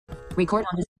Record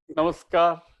on this.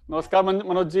 नमस्कार नमस्कार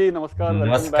मनोज जी नमस्कार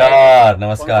वेलकम बैक। नमस्कार कौन सा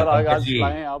नमस्कार राग पंकज आज जी।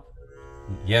 लाए हैं आप?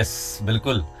 Yes,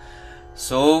 बिल्कुल.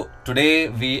 So today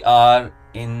we are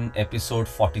in episode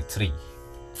 43,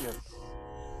 Yes.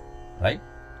 right?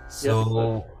 So Yes,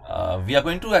 sir. we are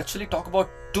going to actually talk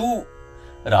about two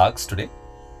rags today.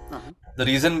 Uh-huh. The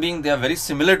reason being they are very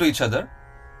similar to each other,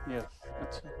 Yes.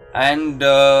 अच्छा. and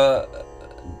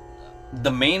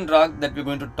the main rag that we're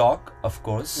going to talk, of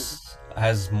course,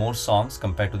 has more songs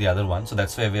compared to the other one. So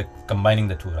that's why we're combining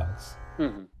the two rags.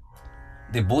 Mhm.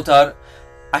 They both are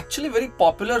actually very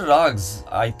popular rags,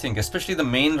 I think, especially the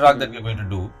main rag that we're going to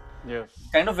do. Yes.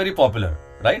 Kind of very popular,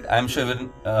 right? I'm sure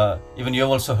even you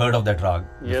have also heard of that rag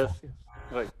before. Yes. Yes.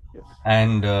 Right. Yes.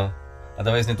 And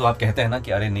otherwise नहीं तो आप कहते हैं ना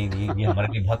कि अरे नहीं ये हमारे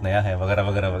लिए बहुत नया है वगैरह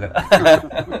वगैरह वगैरह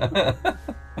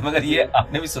मगर ये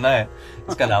आपने भी सुना है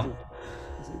इसका नाम.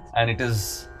 And it is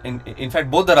in fact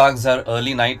both the rags are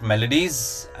early night melodies.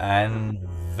 And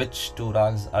which two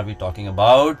rags are we talking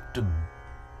about?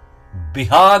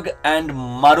 Bihag and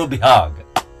Maru Bihag.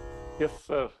 Yes,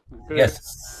 sir. Great. Yes,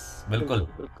 बिल्कुल.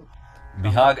 बिल्कुल.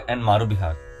 Bihag and Maru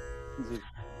Bihag. जी.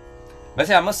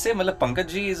 वैसे I must say मतलब Pankaj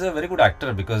ji is a very good actor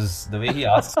because the way he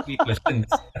asks me questions,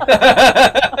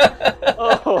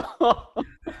 Oh.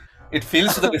 it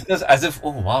feels to the listeners as if,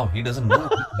 oh wow, he doesn't know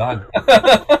Bihag.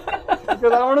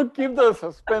 Because I want to keep the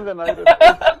suspense and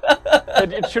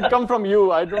that it should come from you.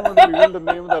 I don't want to reveal the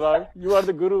name of the rag. You are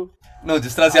the guru. No,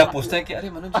 जिस तरह से आप पूछते हैं कि अरे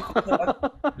मनोज जी कौन सा राग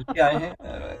लेके आए हैं.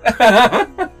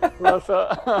 थोड़ा सा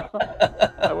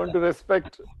I want to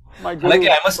respect my guru. Like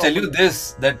I must tell you this,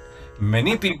 that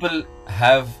many people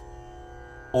have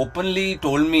openly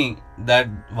told me that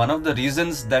one of the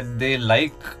reasons that they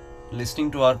like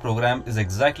listening to our program is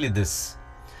exactly this,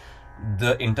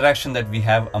 the interaction that we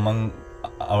have among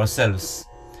ourselves.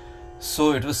 So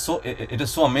it is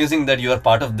so amazing that you are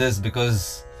part of this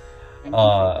because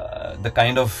the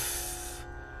kind of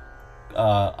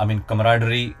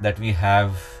camaraderie that we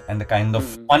have and the kind of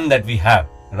fun that we have,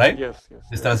 right? Yes, yes.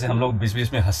 जिस तरह से हम लोग बीच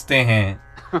बीच में हंसते हैं,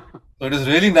 so it is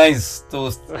really nice.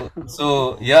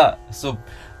 So yeah,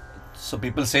 so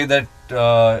people say that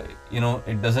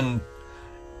it doesn't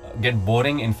get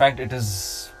boring. In fact, it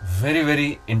is very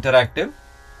very interactive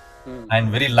and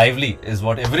very lively is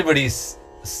what everybody is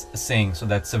saying. So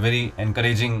that's a very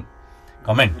encouraging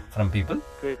comment from people.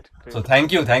 Great. So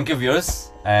thank you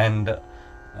viewers, and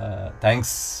thanks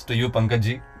to you Pankaj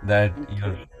ji that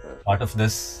you're part of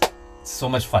this. It's so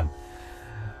much fun.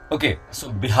 Okay, so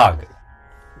Bihag.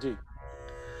 Ji.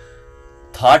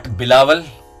 Thaat Bilawal,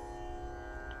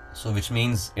 so which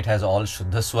means it has all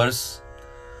Shuddha swars,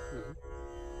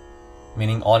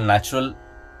 meaning all natural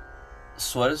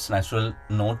swars, natural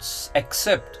notes,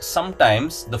 except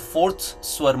sometimes the fourth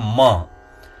swar ma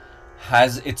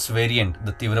has its variant,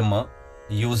 the Tivra ma,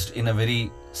 used in a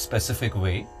very specific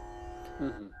way.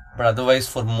 But otherwise,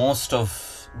 for most of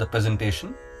the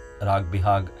presentation, Rag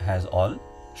Bihag has all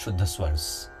Shuddha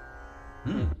swars.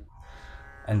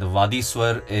 And the Vadi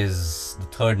swar is the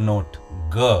third note,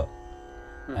 Ga,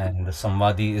 and the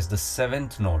Samvadi is the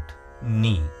seventh note,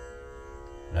 Ni,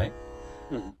 right?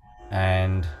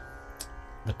 And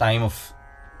the time of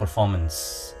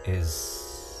performance is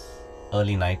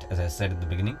early night, as I said at the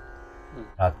beginning.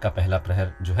 रात का पहला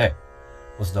प्रहर जो है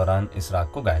उस दौरान इस राग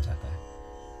को गाया जाता है.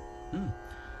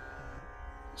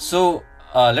 So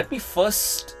let me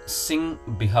first sing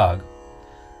Bihag,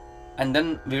 and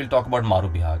then we will talk about Maru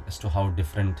Bihag as to how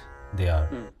different they are.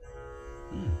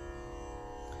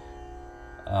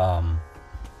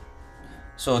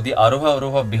 So the Aroha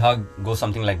Aroha Bihag goes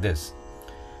something like this.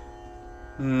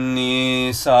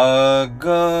 Ni sa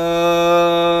ga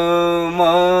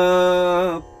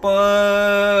ma pa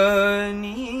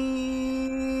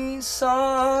ni sa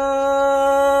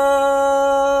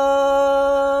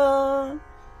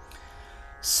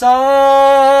sa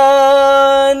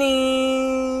ni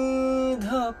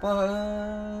dha pa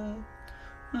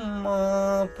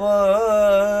ma pa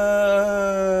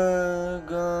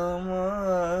ga ma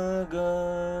ga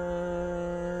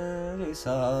re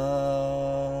sa.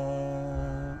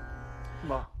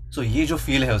 So ये जो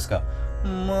feel है उसका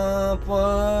ma pa,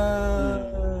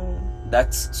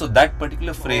 that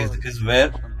particular phrase is where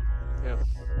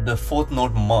the fourth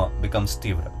note ma becomes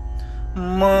tivra.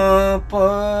 Ma pa.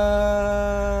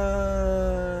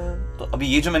 तो अभी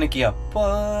ये जो मैंने किया pa,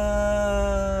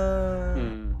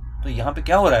 तो यहाँ पे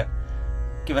क्या हो रहा है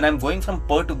कि when I'm going from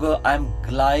pa to ga, I'm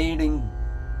gliding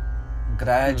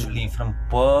gradually from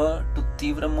pa to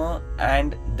tivra ma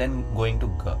and then going to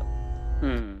ga,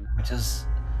 which is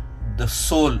the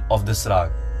soul of this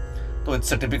rag. So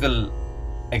it's a typical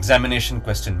examination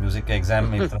question, music के exam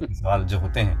में इस तरह के सवाल जो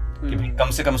होते हैं कि भाई कम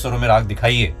से कम सुरों में राग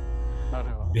दिखाइए,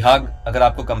 अरे वाह, बिहाग अगर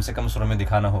आपको कम से कम सुरों में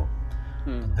दिखाना हो,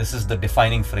 this is the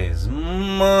defining phrase, म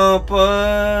प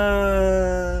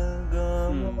ग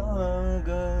म ग,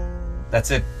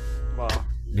 दैट्स इट. वाह,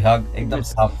 बिहाग एकदम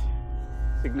साफ.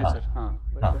 सिग्नेचर. हाँ,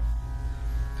 हाँ.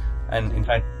 एंड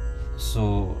इनफैक्ट सो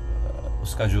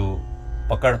उसका जो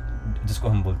पकड़ जिसको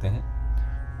हम बोलते हैं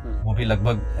वो भी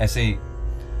लगभग ऐसे ही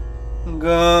ग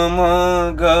म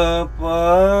ग प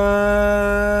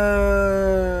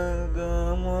ग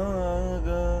म ग.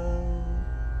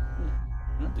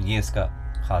 तो ये इसका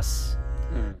खास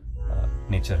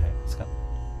नेचर है इसका.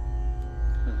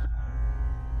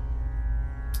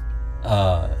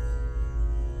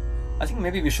 आई think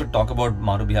maybe we should talk about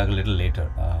Maru Bihag little letter.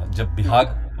 जब बिहाग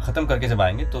खत्म करके जब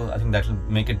आएंगे तो I think that will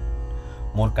make it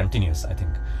more continuous, I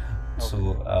think. Okay. So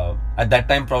at that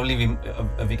time probably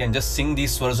we can just sing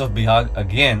these swars of bihag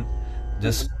again,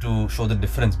 just to show the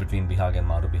difference between bihag and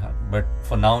maru bihag. But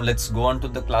for now let's go on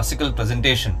to the classical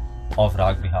presentation of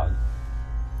rag bihag.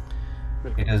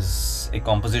 It is a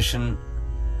composition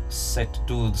set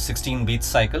to the 16 beat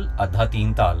cycle, adha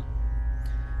teen tal.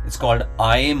 It's called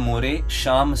Aaye More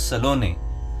Sham Salone,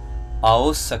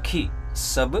 Aao Sakhi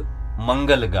Sab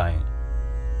Mangal Gaye.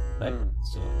 Right?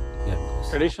 So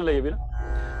traditional है ये भी ना?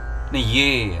 नहीं,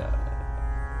 ये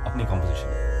अपनी composition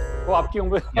है. वो आपकी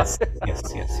उम्र. Yes yes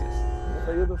yes yes.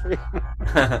 सही है, तो सही.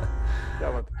 क्या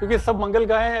बात है, क्योंकि सब मंगल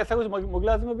गाए हैं, ऐसा कुछ मुगल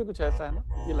आज़म में भी कुछ ऐसा है ना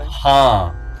ये लाइन? हाँ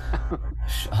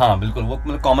हाँ बिल्कुल, वो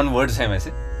मतलब कॉमन वर्ड्स हैं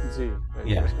वैसे जी.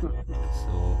 या सो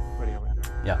बढ़िया बढ़िया.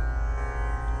 या.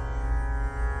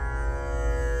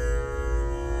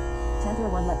 Tableau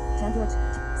 1 level.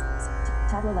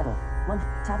 Tableau level. 1.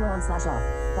 Tableau on/off.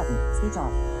 Button. Speech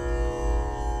off.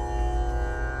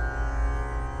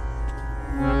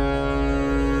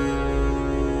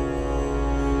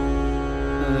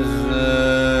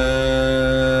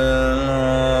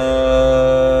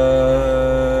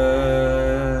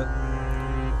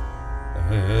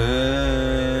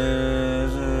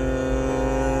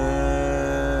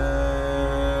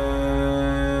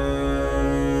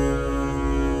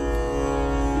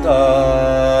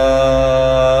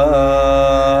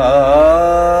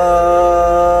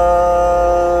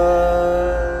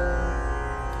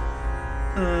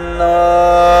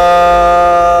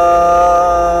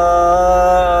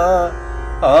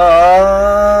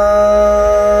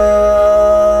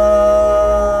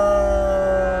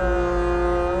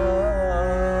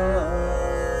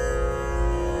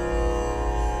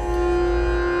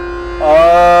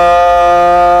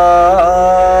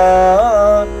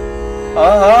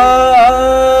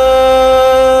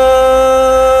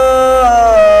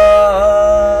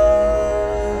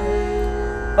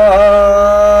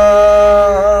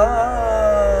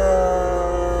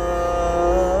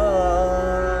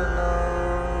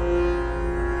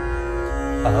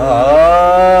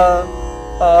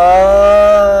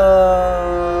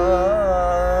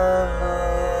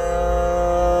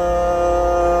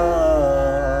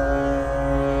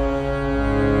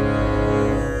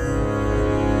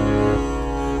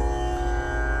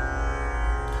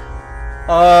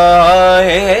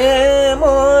 आए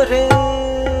मोरे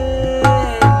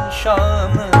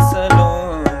शाम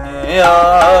सलोने,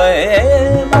 आए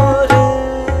मोरे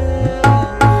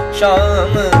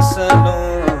शाम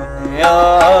सलोने,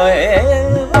 आए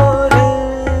मोरे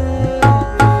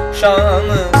शाम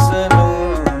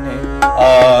सलोने,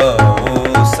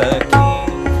 आओ सखी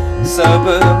सब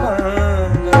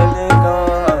मंगल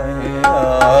गाए,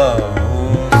 आओ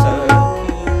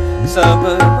सखी सब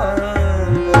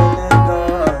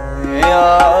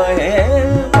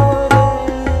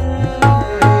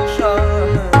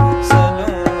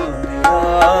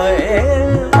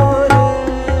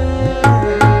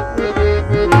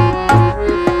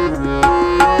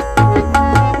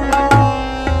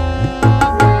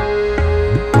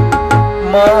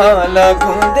माला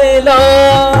गुंदेला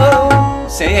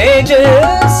सेज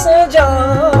सजा,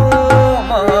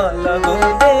 माला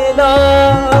गुंदेला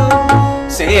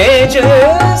सेज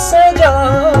सजा,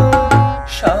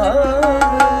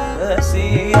 शाम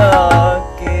रसिया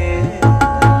के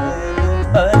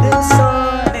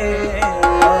बरसाने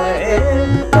आए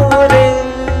मोरे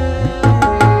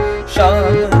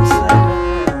शाम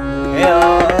सलोने,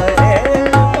 आए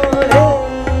मोरे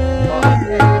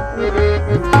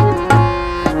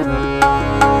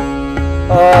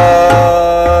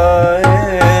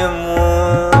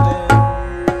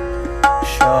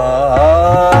शाम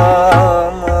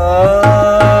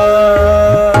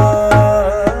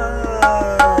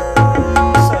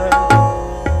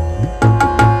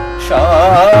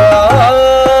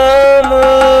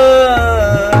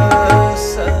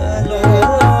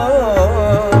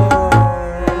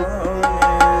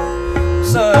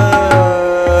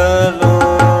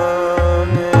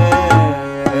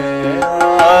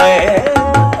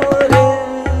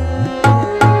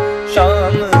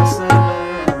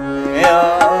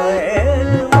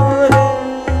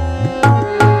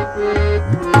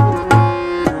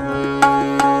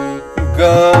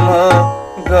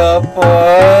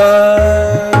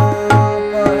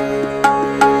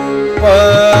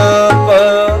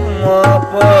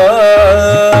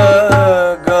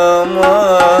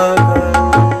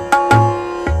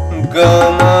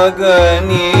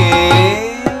गनी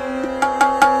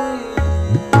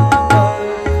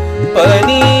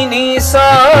पनि नि सा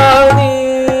नि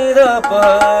ध प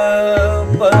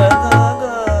प ध ग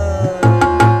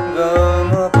ग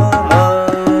म प म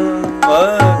प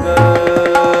ग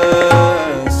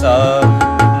सा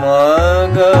म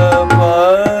ग प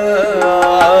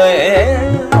ए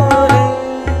रे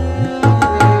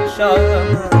श्याम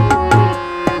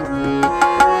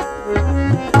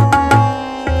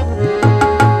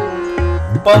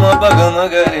प म प ग म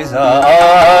ग रे सा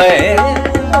ए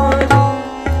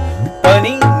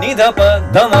पनि नि ध प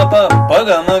ध म प प ग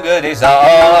म ग रे सा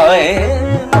ए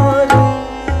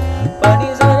पनि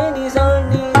सा नि सा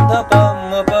नि ध प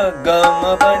म प ग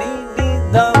म पनि नि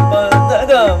ध प ध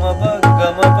ग म प ग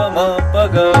म प म प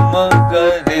ग म ग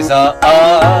रे सा ए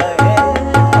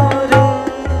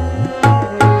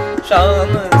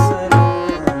श्याम सन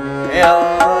या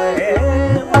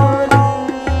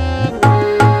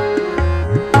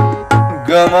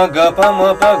ग म ग प म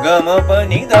प ग म प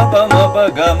नि ध प म प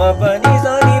ग म प नि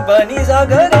सा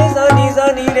ग रे सा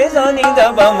नि रे सा नि ध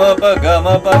प म प ग म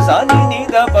प सा नि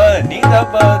ध प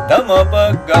ध म प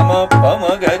ग म प म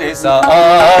ग रे सा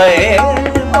आए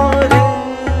मोरे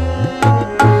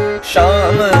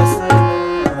श्याम सन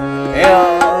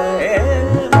आए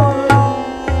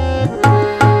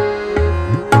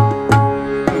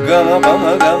ग म प म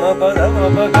ग म प ध म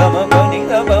प ग म प नि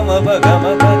ध प म प ग म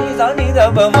प नि सा ध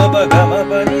प म प ग म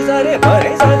प नि सा रे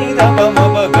सा नि ध प म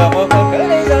प ग म प ग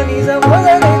रे सा नि सा म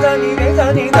रे सा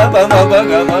नि ध प म प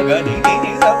ग म ग नि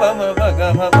नि ध प म प ग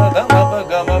म प ध म प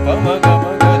ग म प म ग म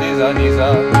ग रे सा नि सा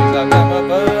ग म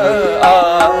प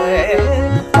आए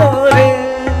मोरे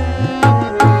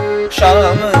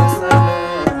श्याम सन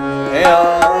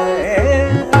आए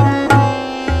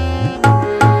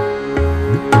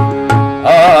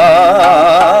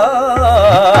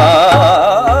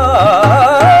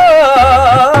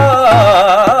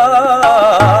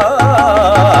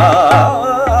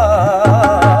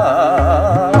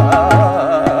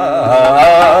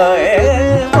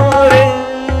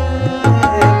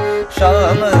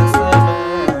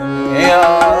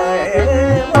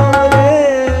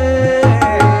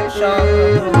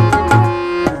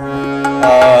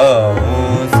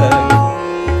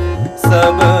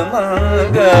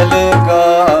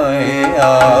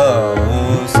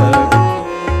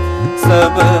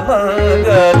सब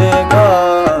मंगल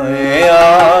गाए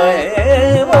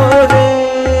आए मोरे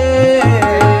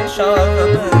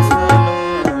श्याम सन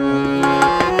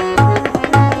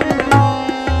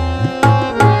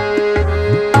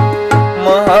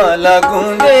माला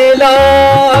गुंदेला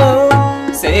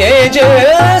सेज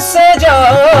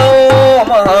सजाओ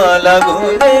माला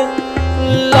गुंदे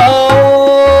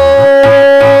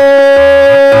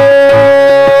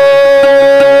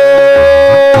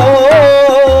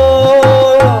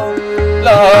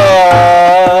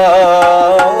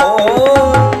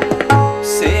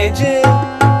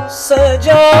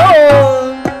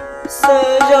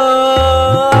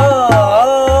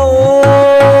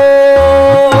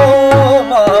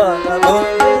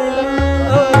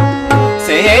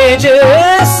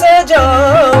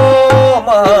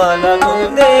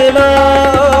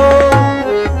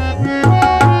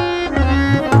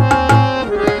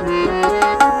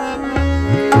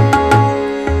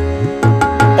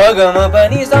गम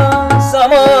पनि सा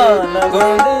समान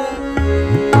गुंदे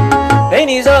रे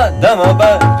नि सा ध म प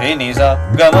रे नि सा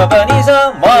गम पनि सा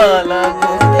माला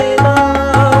गुंदेला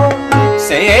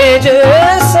सेज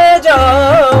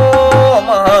सजाओ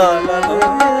माला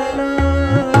गुंदेला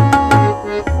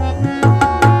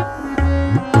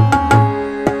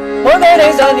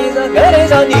रे सा नि ग रे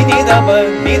सा नि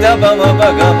ध प म प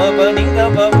ग म प नि ध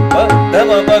प ध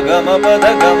म प ग म प ध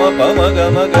ग म प म ग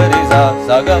म ग रे सा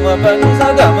ग म प नि सा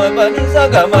ग म प नि सा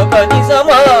ग म प नि सा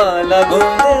माला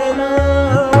गुंदेला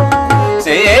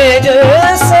सेज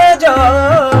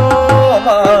सजाओ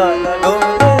माला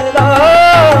गुंदेला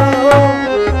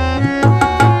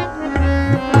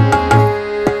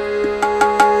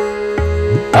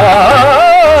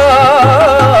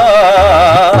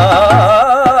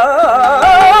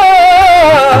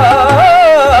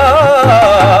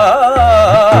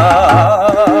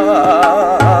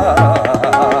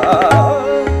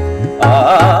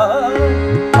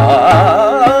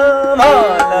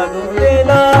माला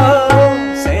गुंदेला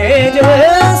सेज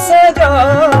सजा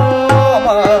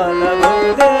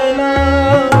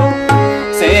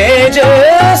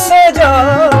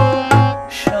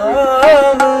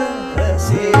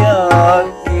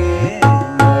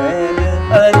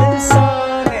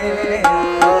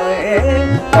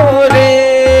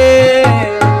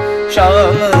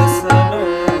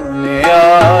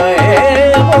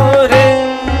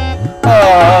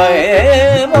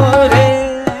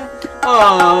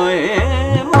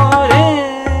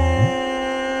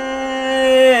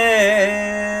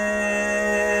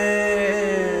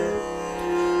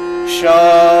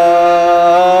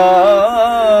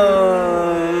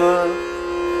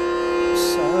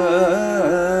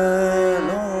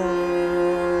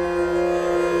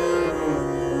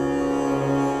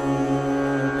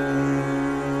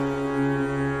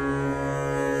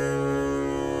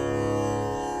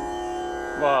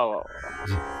वाह वाह वाह,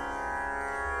 जी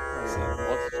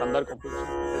बहुत शानदार कॉम्पोजिशन।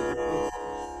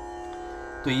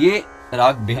 तो ये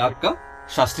राग बिहाग का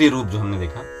शास्त्रीय रूप जो हमने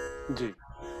देखा जी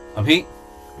अभी।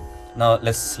 Now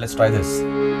let's try this. जी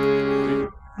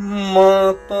म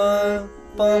प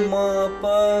प म प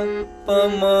प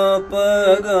म प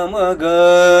ग म ग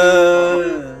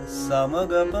स म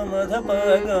ग प म ध प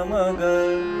ग म ग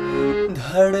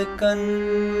धड़कन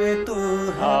में तू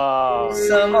है हाँ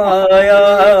समाया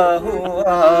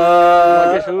हुआ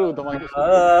धमाके शुरू वाह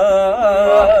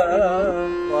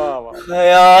वाह वाह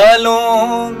ख्यालों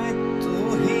में तू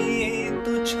ही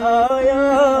तू छाया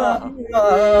आहा, हुआ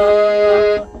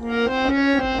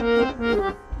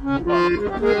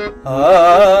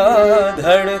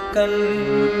धड़कन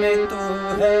में तू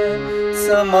है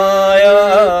समाया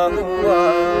हुआ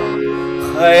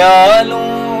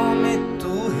ख्यालों में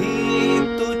तू ही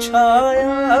तू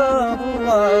छाया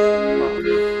हुआ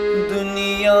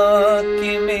दुनिया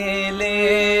के मेले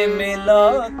में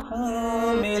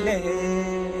लाखों मिले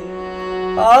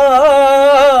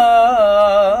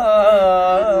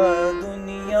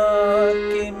दुनिया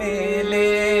के मेले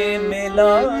में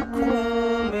लाखों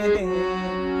मिले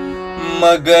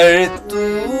मगर तू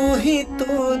ही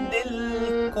तो दिल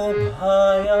को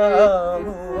भाया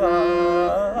हुआ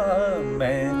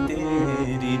मैं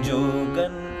तेरी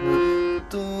जोगन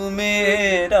तू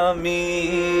मेरा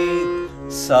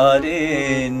मीत सारे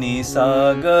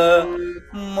निसाग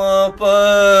म प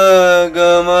ग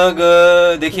म ग।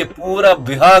 देखिए पूरा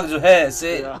बिहाग जो है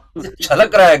ऐसे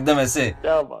छलक रहा है एकदम ऐसे।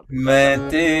 क्या बात मैं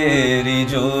तेरी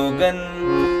जोगन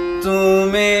तू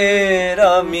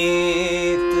मेरा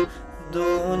मीत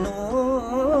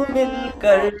दोनों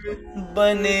मिलकर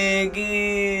बनेगी।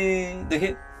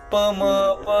 देखिए प म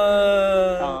प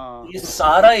हाँ ये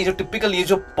सारा ये जो टिपिकल ये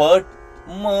जो प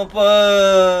म प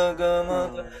ग म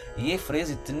ग ये फ्रेज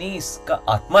इतनी इसका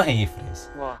आत्मा है ये फ्रेज।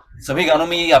 वाह सभी गानों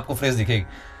में ये आपको फ्रेज दिखेगी।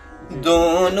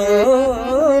 दोनों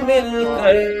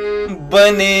मिलकर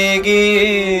बनेगी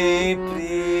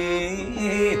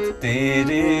प्रीत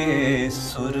तेरे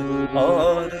सुर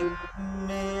और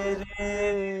मेरे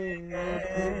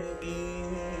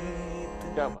गीत।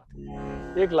 क्या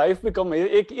बात, एक लाइफ भी कम है,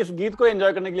 एक इस गीत को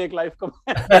एंजॉय करने के लिए एक लाइफ कम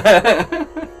है।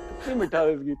 कितनी मिठा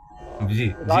है इस गीत। जी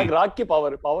राग जी राग की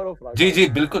पावर ऑफ राग। जी जी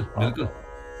बिल्कुल बिल्कुल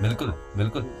बिल्कुल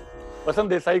बिल्कुल। वसंत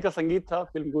देसाई का संगीत था,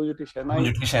 फिल्म गूंज उठी शहनाई, गूंज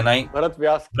उठी शहनाई, भरत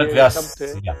व्यास भरत के व्यास, शब्द थे,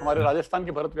 या, हमारे राजस्थान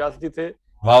के भरत व्यास जी थे,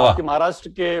 वाह वाह, आपके महाराष्ट्र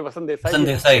के वसंत देसाई वसंत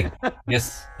जी देसाई, यस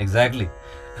एग्जैक्टली।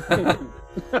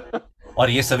 और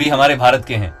ये सभी हमारे भारत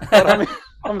के हैं। और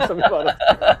हम सभी भारत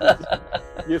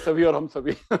के। ये सभी और हम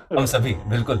सभी। हम सभी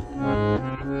बिल्कुल।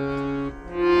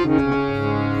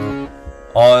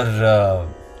 और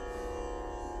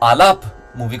आलाप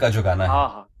मूवी का जो गाना है, हाँ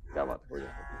हाँ क्या बात हो जाए।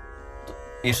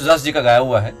 येशुदास जी का गाया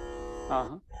हुआ है, हाँ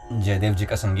हाँ जयदेव जी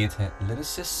का संगीत है,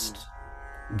 लिरिसिस्ट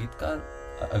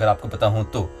गीतकार अगर आपको पता हो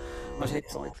तो मुझे एक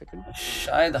सेकंड।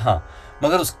 शायद, हाँ,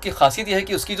 मगर उसकी खासियत यह है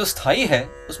कि उसकी जो स्थाई है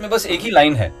उसमें बस एक ही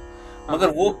लाइन है, मगर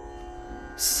वो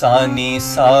सानी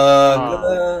साग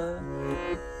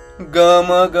ग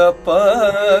म ग प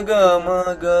ग म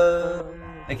ग।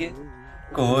 देखिए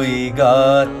कोई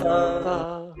गाता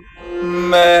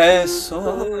मैं सो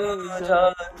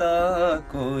जाता,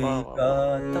 कोई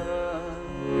गाता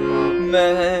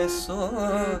मैं सो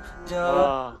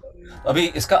जाता। अभी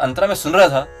इसका अंतरा मैं सुन रहा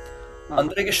था,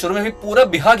 अंतरे के शुरू में भी पूरा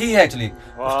बिहाग ही है एक्चुअली।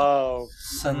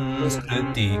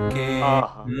 संस्कृति के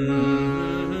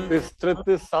विस्तृत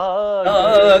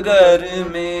सागर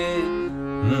में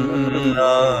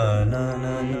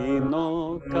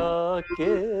नौका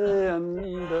के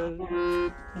अंदर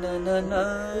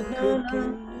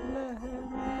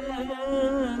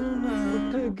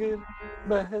उठ गिर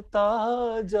बहता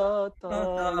जाता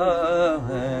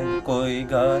है, कोई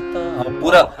गाता।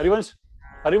 पूरा हरिवंश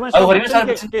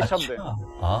के शब्द हैं।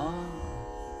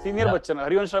 सीनियर बच्चन,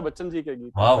 हरिवंश राय बच्चन जी के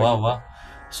गीत। वाह वाह वाह।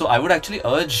 So I would actually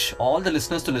urge all the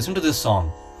listeners to listen to this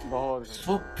song.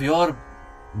 So pure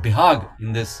bihag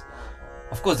in this.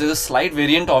 Of course, there's a slight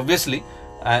variant, obviously,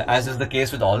 as is the case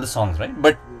with all the songs, right?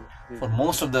 But for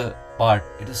most of the part,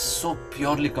 it is so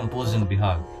purely composed in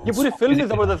bihag. ये पूरी film भी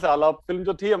जबरदस्त है। आलाप film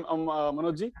जो थी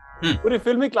मनोज जी, पूरी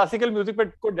film ही classical music पे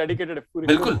को डेडिकेटेड है पूरी।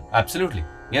 बिल्कुल, absolutely,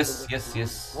 yes, yes,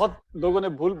 yes. बहुत लोगों ने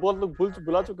बहुत लोग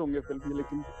भुला चुके होंगे फिल्म में,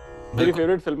 लेकिन मेरी बिल्कुल।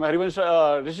 फेवरेट फिल्म है हरिवंश।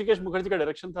 ऋषिकेश मुखर्जी का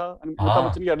डायरेक्शन था, अमिताभ हाँ।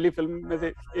 बच्चन की अर्ली फिल्म में से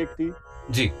एक थी,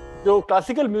 जी। जो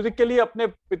क्लासिकल म्यूजिक के लिए अपने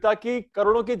पिता की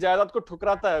करोड़ों की जायदाद को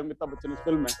ठुकराता है अमिताभ बच्चन उस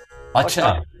फिल्म में, और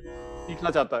अच्छा। सीखना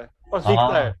चाहता है और हाँ।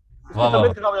 सीखता है। उसकी वाह वाह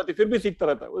तबीयत खराब हो जाती है फिर भी सीखता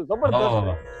रहता है, वो वाह वाह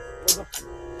जबरदस्त है।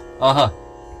 वाह। हाँ।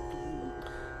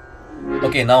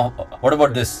 Okay, now what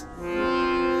about this?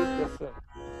 Yes, sir.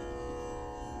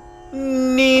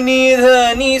 Ni ni dha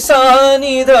ni sa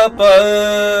ni dha pa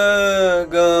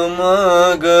ga ma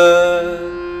ga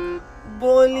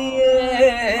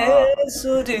बोलिए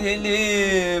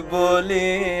सुरीली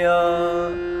बोलिया,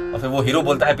 और फिर वो हीरो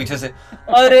बोलता है पीछे से,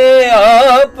 अरे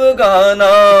आप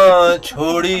गाना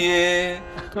छोड़िए।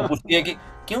 तो पूछती है कि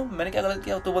क्यों, मैंने क्या गलत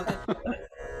किया? तो बोलते हैं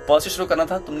प से शुरू करना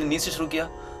था, तुमने नी से शुरू किया।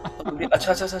 तो बोलती है,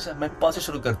 अच्छा अच्छा अच्छा अच्छा, मैं प से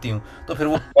शुरू करती हूँ। तो फिर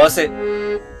वो प से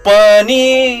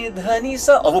पानी धनी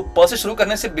सा, और वो प से शुरू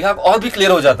करने से बिहाग और भी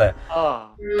क्लियर हो जाता है।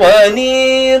 हाँ,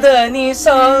 पानी धनी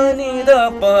सा नि ध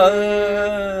प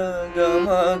ग म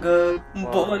ग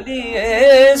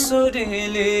बोलिए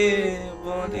सुरीली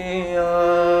बोलिया,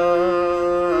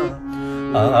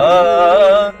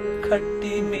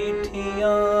 खट्टी मीठी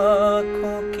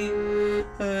आँखों की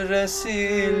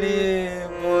रसीली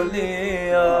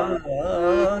बोलिया,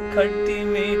 खट्टी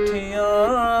मीठी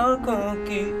आँखों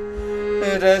की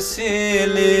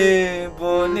रसीली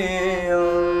बोलिया,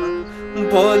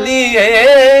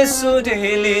 बोलिए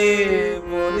सुरीली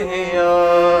बोलिया,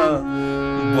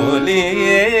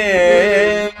 बोलिए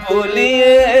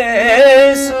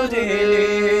बोलिए सुरीली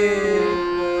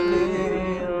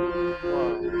बोलिया।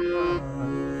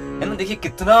 है ना, देखिए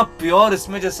कितना प्योर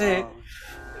इसमें, जैसे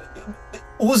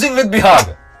oozing with bihag,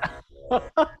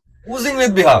 oozing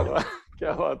with bihag,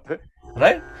 क्या बात है।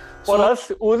 right? For So, us,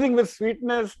 oozing with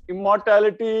sweetness,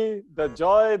 immortality, the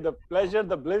joy, the pleasure,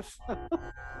 the bliss.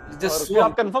 just और so फिर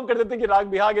आप कंफर्m कर देते हैं कि राग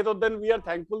बिहाग है, तो then we are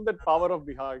thankful that power of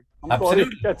Bihag. हमको और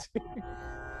Absolutely. क्या चाहिए?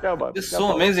 क्या बात है, just क्या so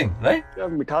power, amazing, right? क्या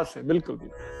मिठास है, बिल्कुल।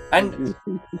 And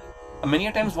many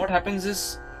a times what happens is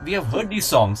we have heard these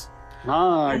songs,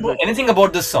 हाँ, don't know anything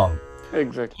about this song.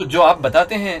 exactly. तो जो आप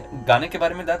बताते हैं गाने के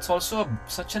बारे में, that's also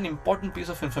such an important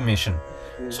piece of information.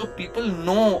 So people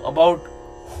know about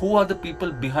who are the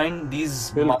people behind these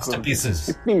बिल्कुल। masterpieces.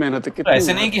 कितनी मेहनत है, तो कितनी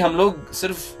ऐसे नहीं कि हम लोग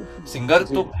सिर्फ सिंगर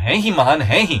तो हैं ही, महान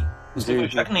हैं ही, उसमें कोई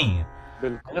शक नहीं है,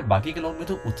 बिल्कुल। अगर बाकी के लोग भी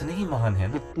तो उतने ही महान हैं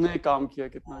ना, कितने काम किया,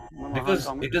 कितना महान because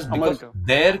काम, it is अमर because का।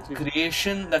 their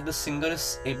creation that the singer is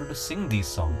able to sing these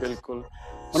songs. बिल्कुल।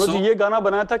 मनोज जी, So, ये गाना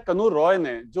बनाया था कनू रॉय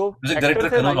ने, जो Music एक्टर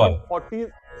director थे कनू रॉय।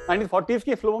 1940s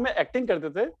की फिल्मों में एक्टिंग करते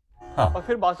थे, हाँ, और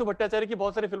फिर बासु भट्टाचार्य की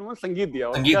बहुत सारी फिल्मों में संगीत दिया।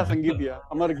 और संगीत, क्या बिल्कुल। संगीत दिया,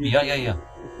 अमर गीत। yeah.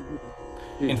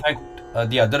 In fact,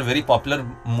 the other very popular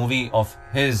movie of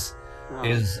his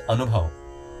is Anubhav.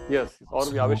 Yes, और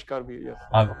भी So- आविष्कार भी।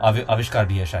 यस, आविष्कार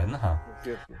भी है शायद ना, हाँ।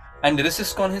 एंड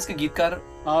लिरिसिस्ट कौन है इसके गीतकार?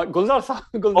 गुलजार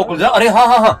साहब, ओ गुलजार, अरे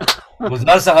हाँ,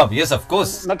 गुलजार साहब, यस ऑफ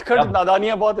कोर्स। नटखट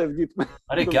नादानियां बहुत है इस गीत में।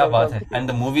 अरे क्या बात है। एंड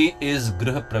द मूवी इज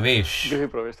गृह प्रवेश। गृह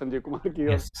प्रवेश, संजय कुमार की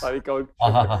और Yes. सारिका और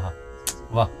हाँ,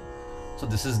 वाह। So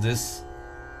this is this,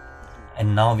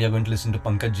 and now we are going to listen to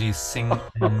Pankaj ji sing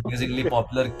an amazingly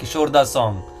popular Kishore Das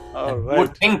song.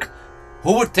 And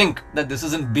who would think that this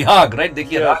is in Bihag, right?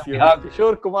 देखिए राग बिहाग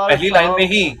किशोर कुमार पहली line में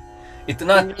ही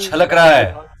इतना छलक रहा है।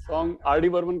 Song R D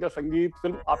Burman का संगीत,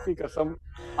 फिल्म आपकी कसम,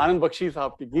 आनंद बख्शी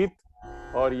साहब की गीत,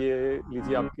 और ये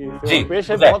लीजिए आपकी जी, पेश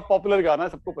है। बताएं। बहुत पॉपुलर गाना है,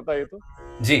 सबको पता है ये तो।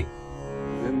 जी।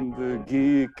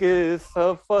 जिंदगी के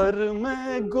सफर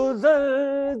में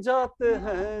गुजर जाते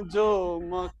हैं जो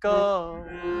मकाम,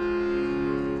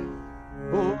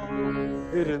 वो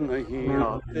फिर नहीं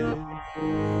आते,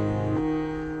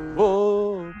 वो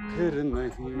फिर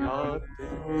नहीं आते।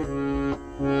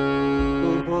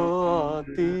 सुबह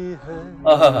आती है,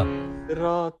 आहा,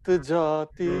 रात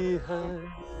जाती है,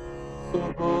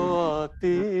 सुबह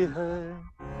आती है,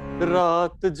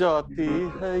 रात जाती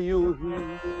है, यूं ही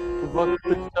वक्त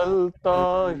चलता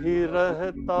ही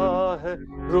रहता है,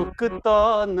 रुकता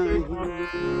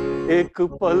नहीं। एक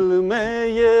पल में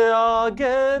ये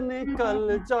आगे निकल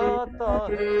जाता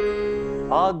है,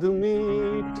 आदमी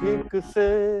ठीक से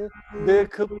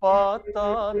देख पाता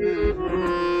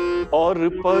नहीं, और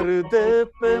पर्दे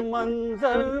पे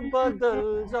मंजर बदल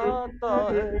जाता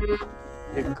है।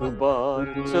 एक बार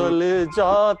चले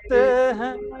जाते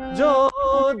हैं जो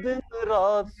दिन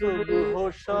रात सुबह हो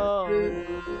शाम,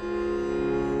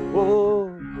 वो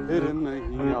फिर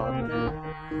नहीं आते,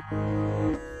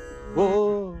 वो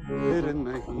फिर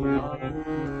नहीं आते।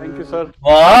 Thank you sir.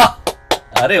 वाह,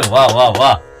 अरे वाह वाह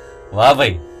वाह वाह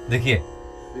भाई। देखिए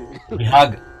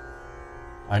बिहाग,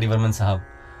 आर डी बर्मन साहब,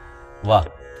 वाह।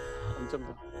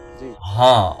 जी।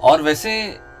 हाँ, और वैसे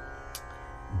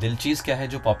दिल चीज क्या है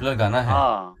जो पॉपुलर गाना है,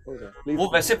 हाँ हो जाए प्लीज। वो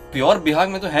वैसे प्योर बिहाग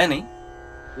में तो है नहीं,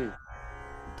 जी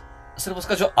सिर्फ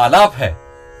उसका जो आलाप है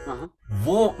हाँ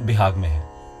वो बिहाग में है।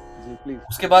 जी प्लीज।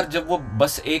 उसके बाद जब वो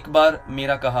बस एक बार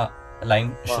मेरा कहा लाइन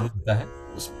वाह। शुरू होता है,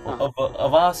 उस हाँ।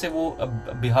 वहां से वो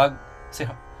बिहाग से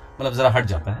मतलब जरा हट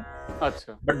जाता है।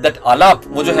 अच्छा बट दैट आलाप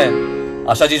वो जो है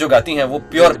आशा जी जो गाती हैं वो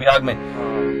प्योर बिहाग में।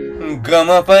 हाँ, गम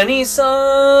पनी सा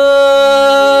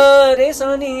रे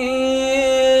सा नी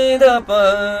ध प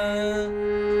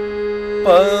प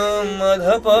म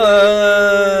ध प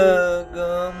ग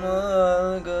म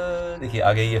ग। देखिए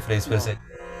आ गई ये फ्रेज फिर से।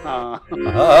 हाँ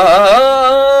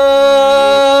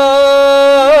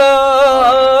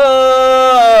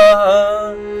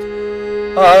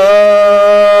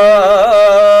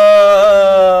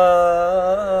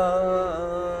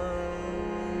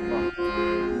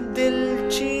दिल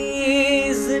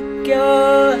चीज क्या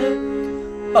है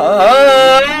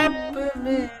आप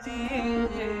मेरी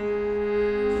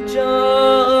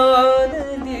जान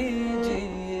लीजिए।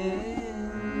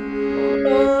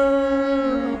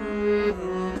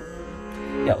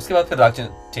 या उसके बाद फिर राग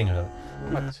चेंज हो जाता है।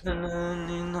 अच्छा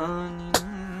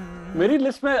मेरी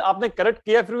लिस्ट में आपने करेक्ट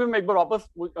किया, फिर भी मैं एक बार वापस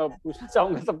पूछना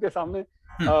चाहूंगा सबके सामने।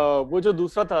 वो जो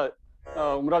दूसरा था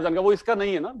उमराव जान का, वो इसका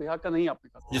नहीं है ना, बिहार का नहीं है आपने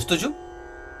कहा? जुस्तुजू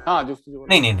हाँ जुस्तुजू वाला।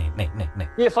 नहीं नहीं नहीं नहीं नहीं नहीं।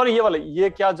 ये सॉरी ये वाला, ये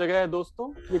क्या जगह है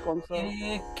दोस्तों, ये कौन सा?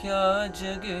 ये क्या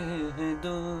जगह है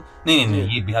दो, नहीं नहीं नहीं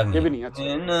ये बिहार नहीं, ये भी नहीं। अच्छा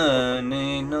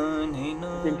नहीं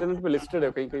इंटरनेट पे लिस्टेड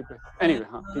है कहीं कहीं पे। एनीवे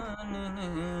हाँ ठीक है,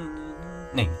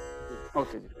 नहीं।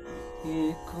 ओके जी।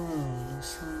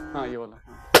 हाँ ये वाला,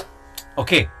 हाँ।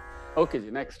 ओके ओके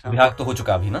जी नेक्स्ट। हाँ बिहार तो हो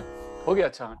चुका अभी ना। हो गया।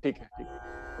 अच्छा हाँ ठीक है ठीक है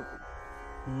ओके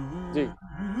जी।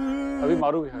 अभी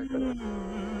मारू बिहार का।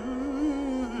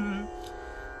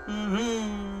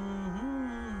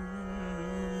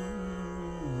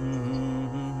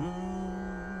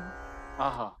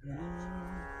 हाँ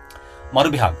मारू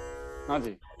बिहाग। हाँ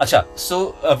जी। अच्छा so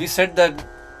we said that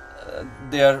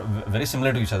they are very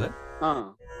similar to each other.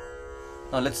 हाँ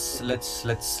Now let's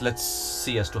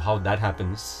see as to how that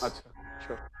happens. अच्छा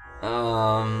sure.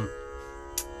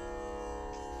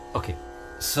 Okay,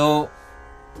 so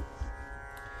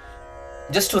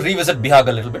just to revisit Bihag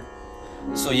a little bit.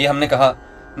 So ये हमने कहा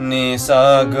नि सा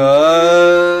ग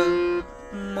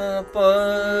म प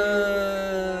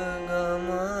ग म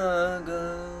ग,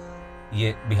 ये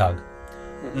बिहाग।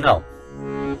 Now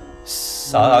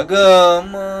सा ग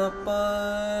म प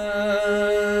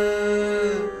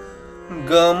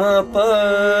ग म प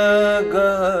ग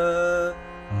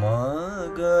म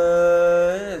ग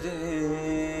रे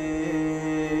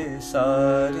सा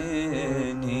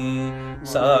रे नि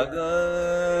सा ग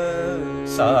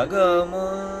म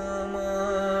म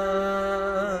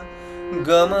ग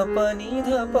म प नि ध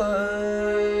प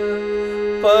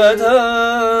प ध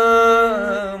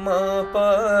म प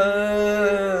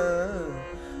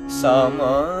सा म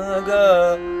ग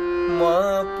म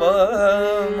प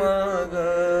म ग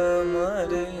म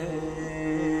रे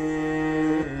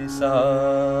सा।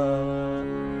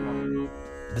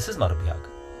 दिस इज मारू बिहाग।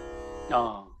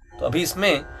 हाँ तो अभी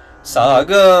इसमें सा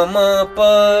ग म प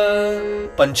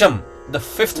पंचम, द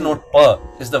फिफ्थ नोट प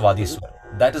इज द वादी स्वर,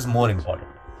 that is more important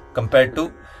compare to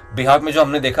Bihag में जो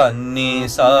हमने देखा नि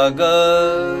सा ग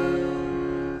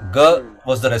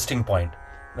was the resting point,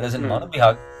 whereas in Manu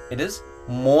Bihag it is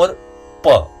more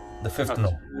pa, the fifth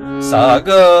note. Sa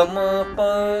ga ma pa,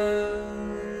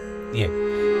 ये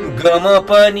ga ma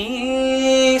pa ni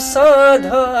sa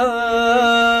dha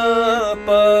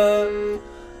pa.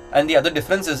 And the other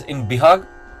difference is in Bihag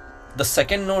the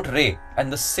second note re and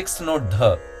the sixth note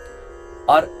dha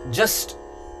are just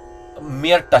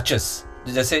mere touches.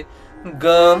 जैसे ग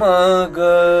म ग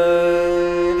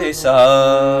रे सा,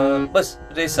 बस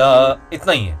रे सा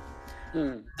इतना ही है,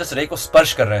 जस्ट रे को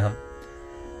स्पर्श कर रहे हैं हम।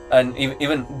 एंड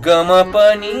इवन ग म प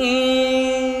नी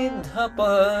ध प,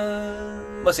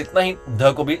 बस इतना ही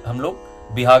ध को भी हम लोग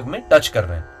बिहाग में टच कर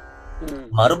रहे हैं।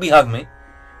 मारू बिहाग में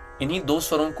इन्हीं दो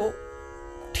स्वरों को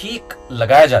ठीक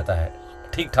लगाया जाता है,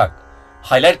 ठीक ठाक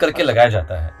हाईलाइट करके लगाया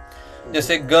जाता है।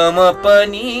 जैसे ग म प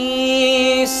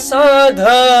नी सा ध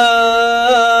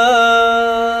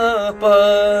प,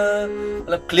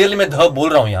 मतलब क्लियरली मैं ध बोल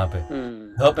रहा हूं, यहाँ पे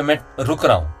ध पे मैं रुक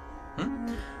रहा हूं।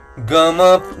 ग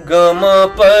म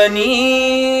प नी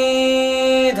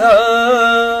ध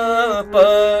प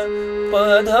प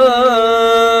ध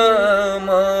म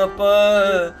प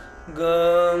ग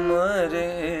म रे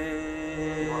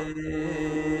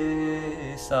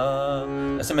सा,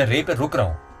 ऐसे मैं रे पे रुक रहा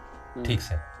हूं ठीक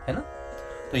से, है ना।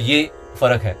 तो ये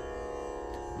फर्क है।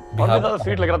 बहुत ज्यादा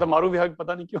स्वीट लग रहा था मारू बिहाग,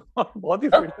 पता नहीं क्यों बहुत ही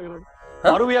स्वीट लग रहा था।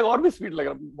 हाँ? मारू बिहाग और भी स्वीट लग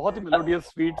रहा, बहुत ही मेलोडियस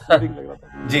स्वीट सूदिंग लग रहा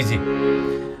था। जी जी।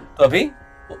 तो अभी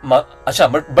अच्छा,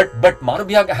 but Maru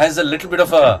Bihag has a little bit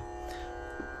of a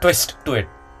twist to it.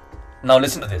 Now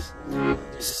listen to this.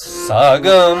 Sa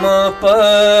ga ma pa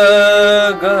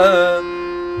ga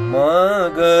ma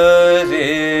ga re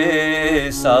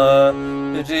sa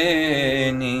re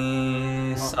ni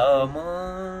sa ma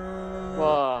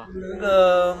वाह ga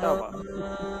क्या ma. बात,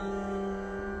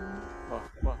 वाह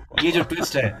वाह ये जो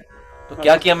ट्विस्ट है, तो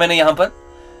क्या किया मैंने यहाँ पर,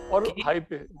 और हाई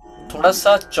पे थोड़ा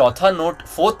सा चौथा नोट,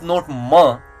 फोर्थ नोट म,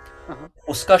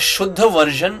 उसका शुद्ध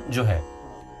वर्जन जो है,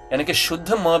 यानी कि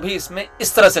शुद्ध म भी इसमें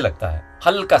इस तरह से लगता है,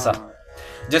 हल्का सा,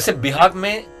 जैसे बिहाग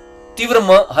में तीव्र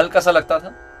म हल्का सा लगता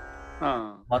था,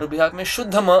 मारू बिहाग में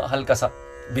शुद्ध म हल्का सा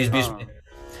बीच बीच में.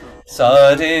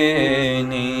 सारे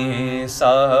नी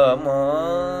सा म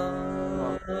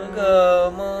ग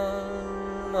म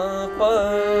प,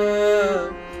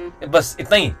 बस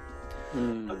इतना ही.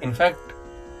 In fact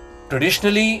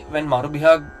traditionally when Maru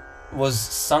Bihag was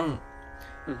sung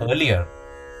earlier,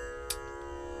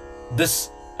 this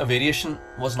variation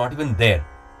was not even there.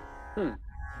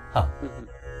 हाँ,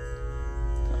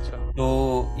 अच्छा तो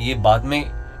ये बाद में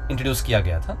इंट्रोड्यूस किया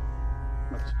गया था,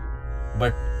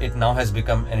 but it now has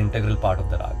become an integral part of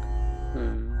the rag.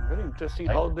 Very interesting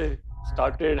how they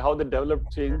started, how they developed,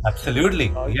 changed. Absolutely,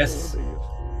 yes,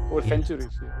 over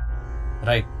centuries.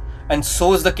 right. And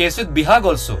so is the case with bihag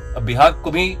also. अब बिहाग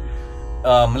को भी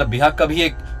मतलब बिहाग का भी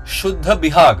एक शुद्ध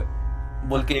बिहाग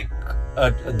बोल के एक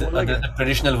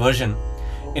traditional version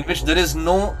in which there is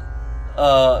no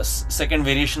second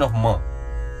variation of ma.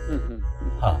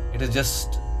 हाँ, it is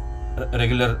just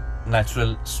regular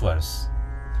natural swars.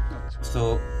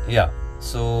 So yeah,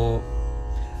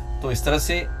 तो इस तरह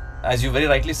से, as you very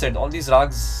rightly said, all these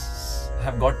rags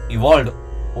have got evolved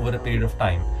over a period of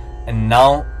time, and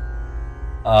now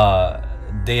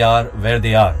they are where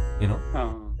they are, you know,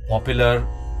 popular,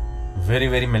 very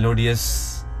very melodious,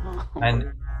 and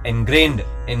ingrained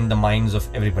in the minds of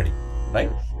everybody,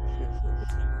 right?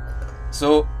 So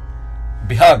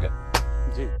Bihag,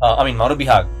 I mean मारू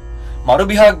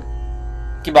बिहाग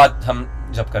की बात हम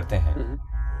जब करते हैं,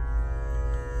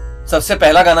 सबसे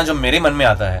पहला गाना जो मेरे मन में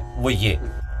आता है वो ये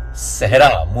सहरा,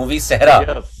 मूवी सहरा,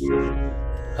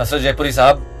 हसरत जयपुरी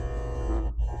साहब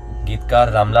गीतकार,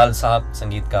 रामलाल साहब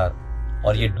संगीतकार,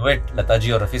 और ये डुएट लता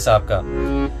जी और रफी साहब का.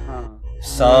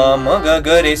 सा म ग ग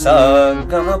रे सा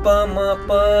ग म प म प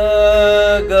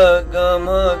ग म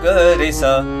ग रे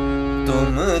सा,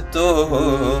 तुम तो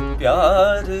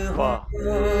प्यार हो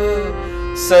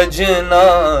सजना,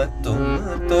 तुम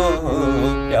तो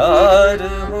प्यार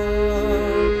हो,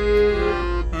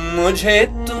 मुझे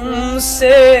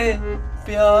तुमसे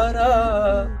प्यारा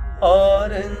और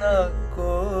न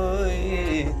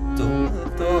कोई, तुम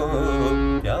तो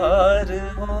प्यार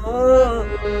हो.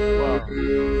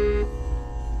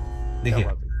 देखिए,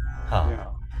 हाँ,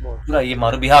 पूरा ये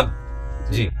मारू बिहाग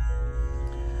जी.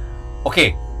 ओके,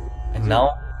 एंड नाउ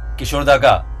किशोरदा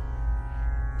का.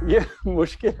 ये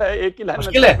मुश्किल है, एक ही लाइन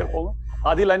मुश्किल है,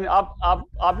 आधी लाइन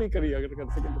आप ही करिए अगर कर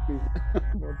सकें तो प्लीज.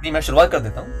 नहीं, मैं शुरुआत कर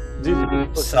देता हूँ. जी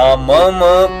जी. सा म म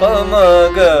प म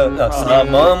ग, सा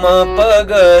म म प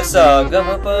ग सा ग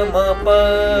म प म प.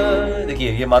 देखिए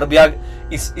ये मारू बिहाग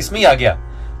इसमें ही आ गया.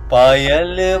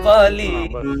 पायल वाली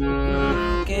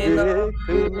के नाम,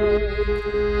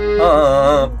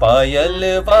 हाँ पायल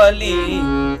वाली,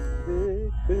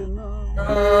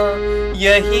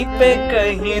 यहीं पे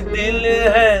कहीं दिल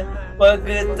है, पग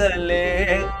तले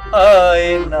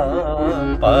आए ना,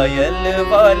 पायल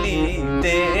वाली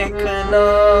देखना,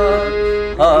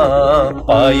 हाँ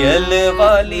पायल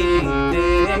वाली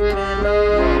देखना,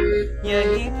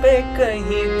 यहीं पे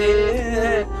कहीं दिल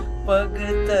है, पग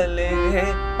तले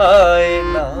आए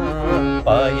ना,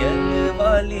 पायल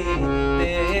वाली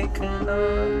देखना.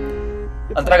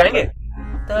 अंतरा गाएंगे?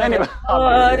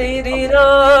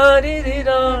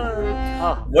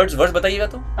 वर्ड्स बताइएगा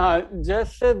तो.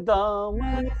 जैसे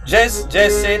दामन,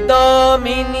 जैसे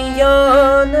दामिनिया,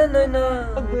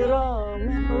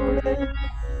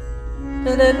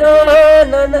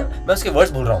 मैं उसके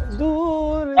वर्ड्स भूल रहा हूँ.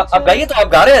 आप गाइए तो, आप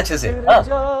गा रहे हैं अच्छे से.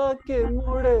 जाके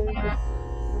मुड़े,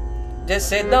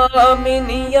 जैसे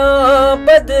दामिनिया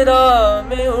बदरा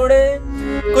में उड़े,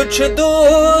 कुछ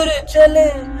दूर चले,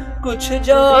 कुछ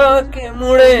जाके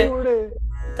मुड़े,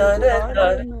 तारे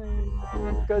तारे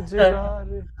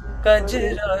कजरारे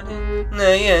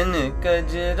नयन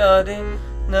कजरारे,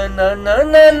 न न न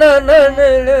न न न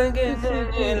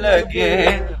लगे लगे,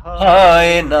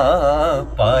 हाय ना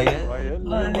पायल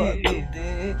वाली दे.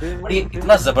 और ये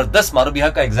इतना जबरदस्त मारू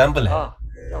बिहाग का एग्जाम्पल है.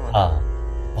 हाँ,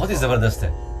 बहुत ही जबरदस्त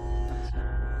है.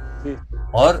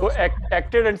 और तो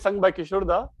एक्टेड एंड संग बाय किशोर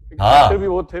दा। हाँ। एक्टर भी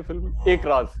वो थे फिल्म एक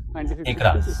राज 96 एक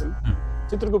राज। की फिल्म।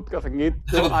 चित्रगुप्त का संगीत, जो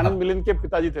चित्रगुप्त, आनंद हाँ। मिलिंद के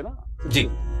पिताजी थे ना। जी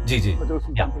जी जी। मजरू या।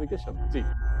 सुल्तानपुरी के शब्द। जी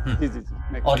जी जी जी।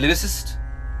 Next. और लिरिसिस्ट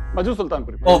मजरू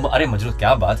सुल्तानपुरी। ओ अरे मजरूद,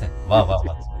 क्या बात है, वाह वाह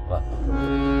वाह वाह।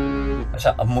 अच्छा,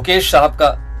 अब मुकेश साहब का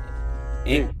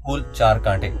एक फूल चार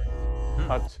कांटे।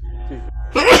 अच्छा जी।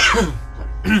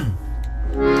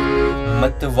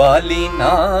 मतवाली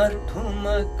नार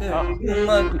ठुमक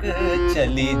ठुमक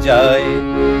चली जाए,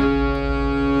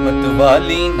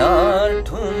 मतवाली नार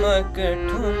ठुमक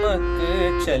ठुमक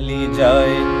चली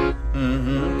जाए,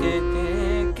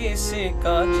 किसी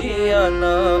का जिया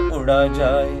ना उड़ा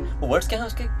जाए। वर्ड्स क्या है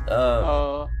उसके?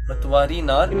 मतवाली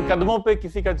नार, इन कदमों पे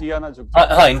किसी का जिया ना झुक जाए।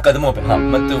 हाँ हाँ, इन कदमों पे, हाँ।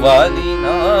 मतवाली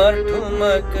नार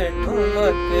ठुमक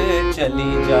ठुमक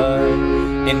चली जाए,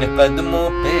 इन कदमों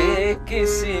पे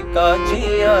किसी का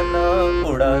जिया ना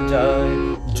उड़ा जाए,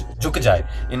 झुक जाए,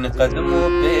 इन कदमों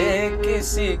पे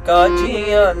किसी का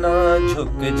जिया ना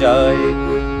झुक जाए,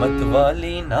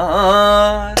 मतवाली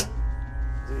नार।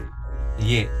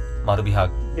 ये मारू बिहाग।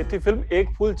 ये थी फिल्म एक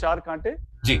फूल चार कांटे।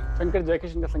 जी। शंकर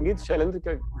जयकिशन का संगीत, शैलेंद्र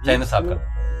का, शैलेंद्र साहब का,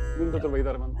 नींद तो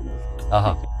वहीदा रहमान।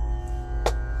 हाँ।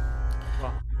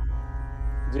 वाह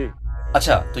जी।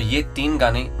 अच्छा, तो ये 3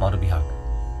 गाने मारू बिहाग।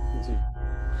 जी।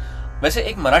 वैसे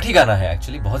एक मराठी गाना है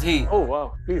एक्चुअली, बहुत ही, ओह वाह,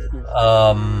 प्लीज प्लीज।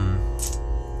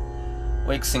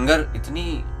 वो एक सिंगर,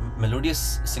 इतनी मेलोडियस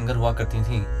सिंगर हुआ करती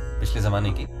थी पिछले जमाने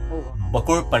की,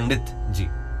 बकुड़ पंडित जी।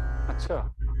 अच्छा।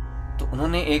 तो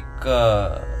उन्होंने एक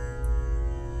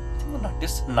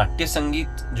नाट्य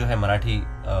संगीत जो है मराठी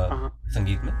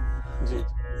संगीत में, जी।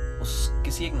 उस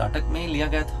किसी एक नाटक में लिया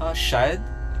गया था शायद,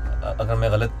 अगर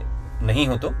मैं गलत नहीं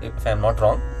हूं तो, if I am not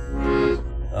wrong,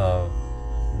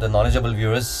 the knowledgeable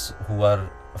viewers who are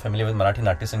familiar with Marathi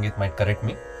नाट्य संगीत might correct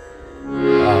me.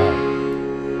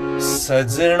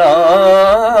 सजना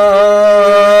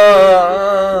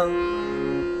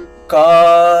का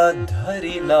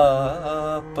धरिला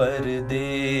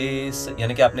परदेस,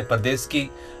 यानी कि आपने परदेस की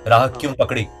राह क्यों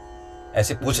पकड़ी,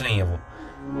 ऐसे पूछ रही है वो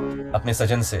अपने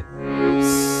सजन से।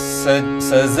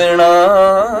 सजना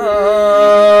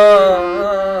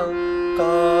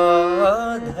का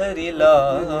धरिला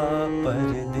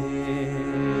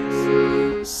परदेस,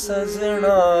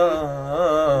 सजना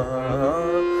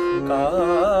का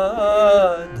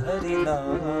धरिला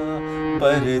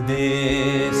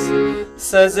परदेस,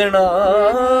 सजना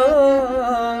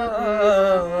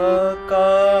का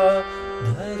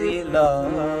धरिला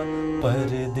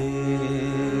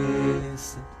परदेस।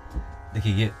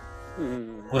 देखिए ये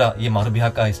पूरा, ये मारू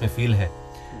बिहाग का इसमें फील है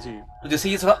जी। तो जैसे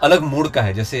ये थोड़ा अलग मूड का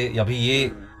है, जैसे अभी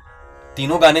ये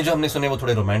तीनों गाने जो हमने सुने वो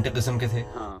थोड़े रोमांटिक किस्म के थे।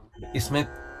 इसमें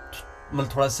मतलब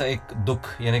थोड़ा सा एक दुख,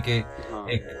 यानी कि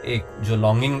एक जो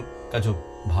लॉन्गिंग का जो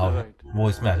भाव है वो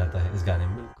इसमें आ जाता है इस गाने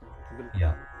में। या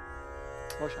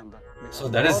बहुत शानदार। सो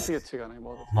दैट बहुत ही इज अच्छे गाने,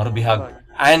 बहुत Maru Bihag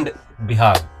and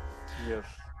Bihag.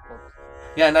 Yes.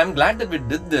 Yeah, and I'm glad that we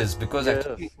did this because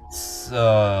actually it's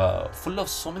full of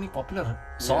so many popular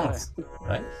songs,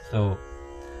 right? So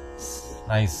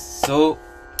nice. So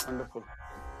wonderful.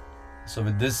 So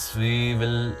with this we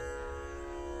will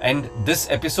end this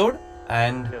episode,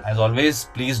 and as always,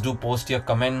 please do post your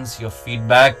comments, your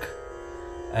feedback,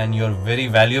 and your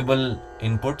very valuable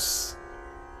inputs.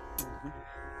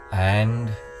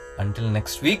 And until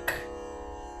next week,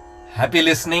 happy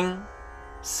listening,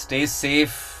 stay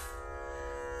safe,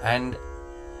 and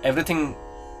everything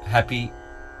happy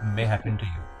may happen to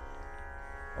you.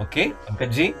 Okay,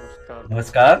 Pankaj ji,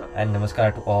 namaskar, and namaskar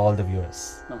to all the viewers.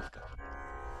 Namaskar.